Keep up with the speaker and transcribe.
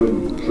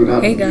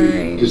Hey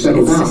guys, it's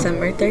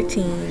December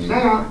 13th.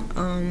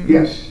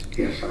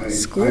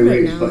 School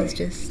right now is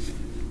just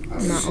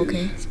not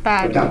okay. It's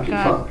bad. I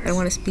don't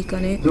want to speak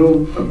on it.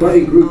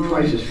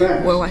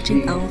 We're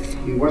watching Elf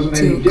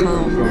to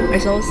calm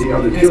ourselves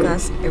in this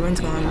class.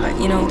 Everyone's gone, but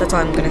that's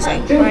all I'm gonna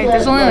say. Right,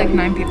 there's only like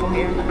 9 people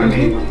here.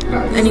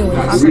 Anyways,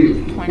 Us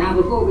like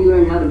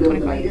 20.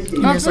 25.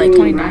 No, it's like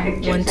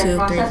 29. 1, 2, 3,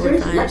 4,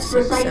 5,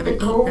 6, 7,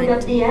 8,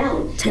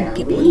 9, 10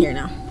 people in here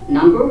now.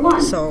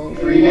 So,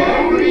 I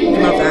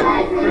love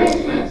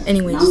that.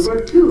 Anyways,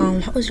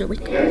 how was your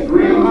week? We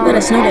had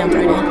a snow day on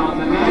Friday.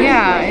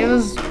 Yeah, it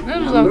was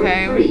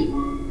okay. It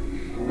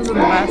wasn't the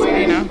best,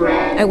 but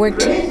I worked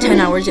 10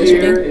 hours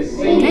yesterday.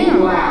 Damn.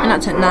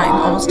 Not 10, 9,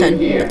 almost 10,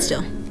 but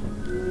still.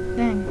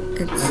 Dang.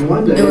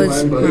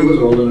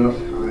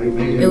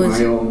 It was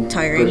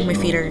tiring. My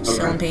feet are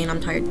still in pain. I'm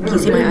tired. Can you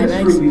see my eye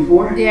bags?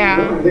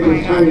 Yeah. Oh my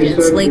I god.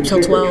 didn't sleep till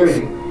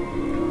 12.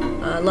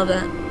 Love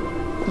that.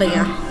 But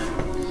yeah.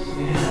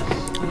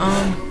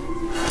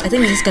 I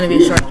think this is gonna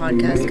be a short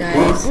podcast,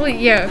 guys. Well,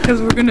 yeah,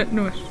 because we're gonna...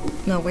 No,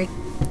 we're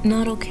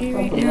not okay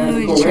right now.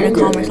 We're just trying to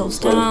calm ourselves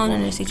down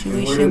in a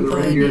situation,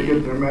 but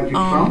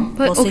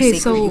we'll stay okay,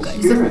 safe so for you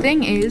guys. the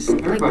thing is,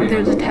 like,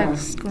 there's a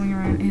text going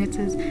around, and it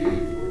says,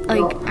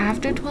 like,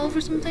 after 12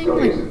 or something?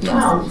 Like,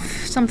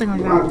 something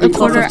like that. A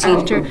quarter 12:15.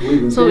 after.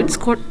 So it's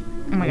oh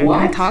my god,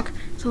 can I talk?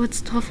 So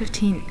it's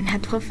 12:15, and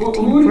at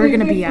 12:15, we're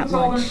gonna be at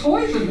lunch.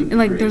 And,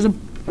 like, there's a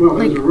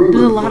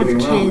lot of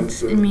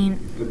kids. I mean,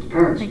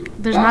 like,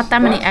 there's not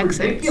that many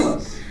exits.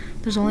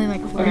 There's only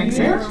like 4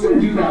 exits.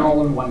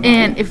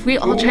 And if we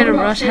all try to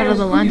rush out of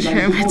the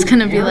lunchroom, it's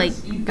gonna be like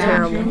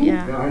Terrible.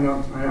 Yeah.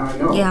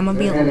 Yeah,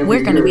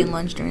 we're gonna be in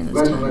lunch during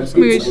this time. So.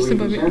 We're just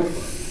about to.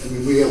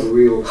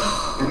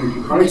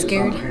 Am I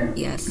scared?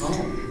 Yes.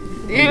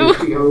 Ew.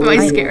 Am I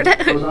scared?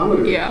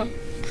 Yeah.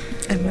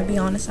 I'm gonna be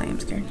honest, I am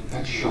scared.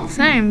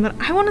 Same, but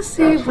I want to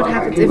see what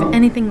happens if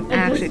anything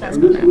actually does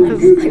go down.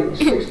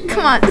 Because,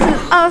 come on, this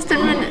is Austin.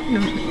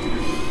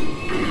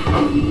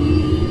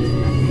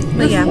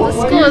 But yeah. The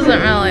school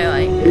isn't really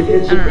like,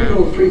 I don't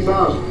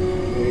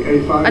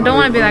know. I don't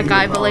want to be that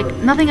guy, but like,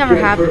 nothing ever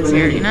happens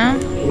here, you know?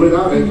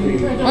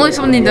 Only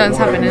something does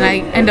happen, and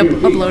I end up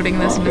uploading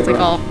this, and it's like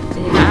all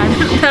bad.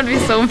 That'd be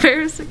so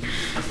embarrassing.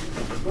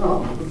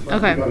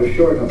 Okay.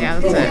 Yeah,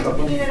 that's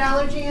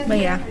it. But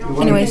yeah.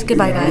 Anyways,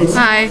 goodbye, guys.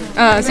 Bye.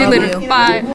 See you later. Bye.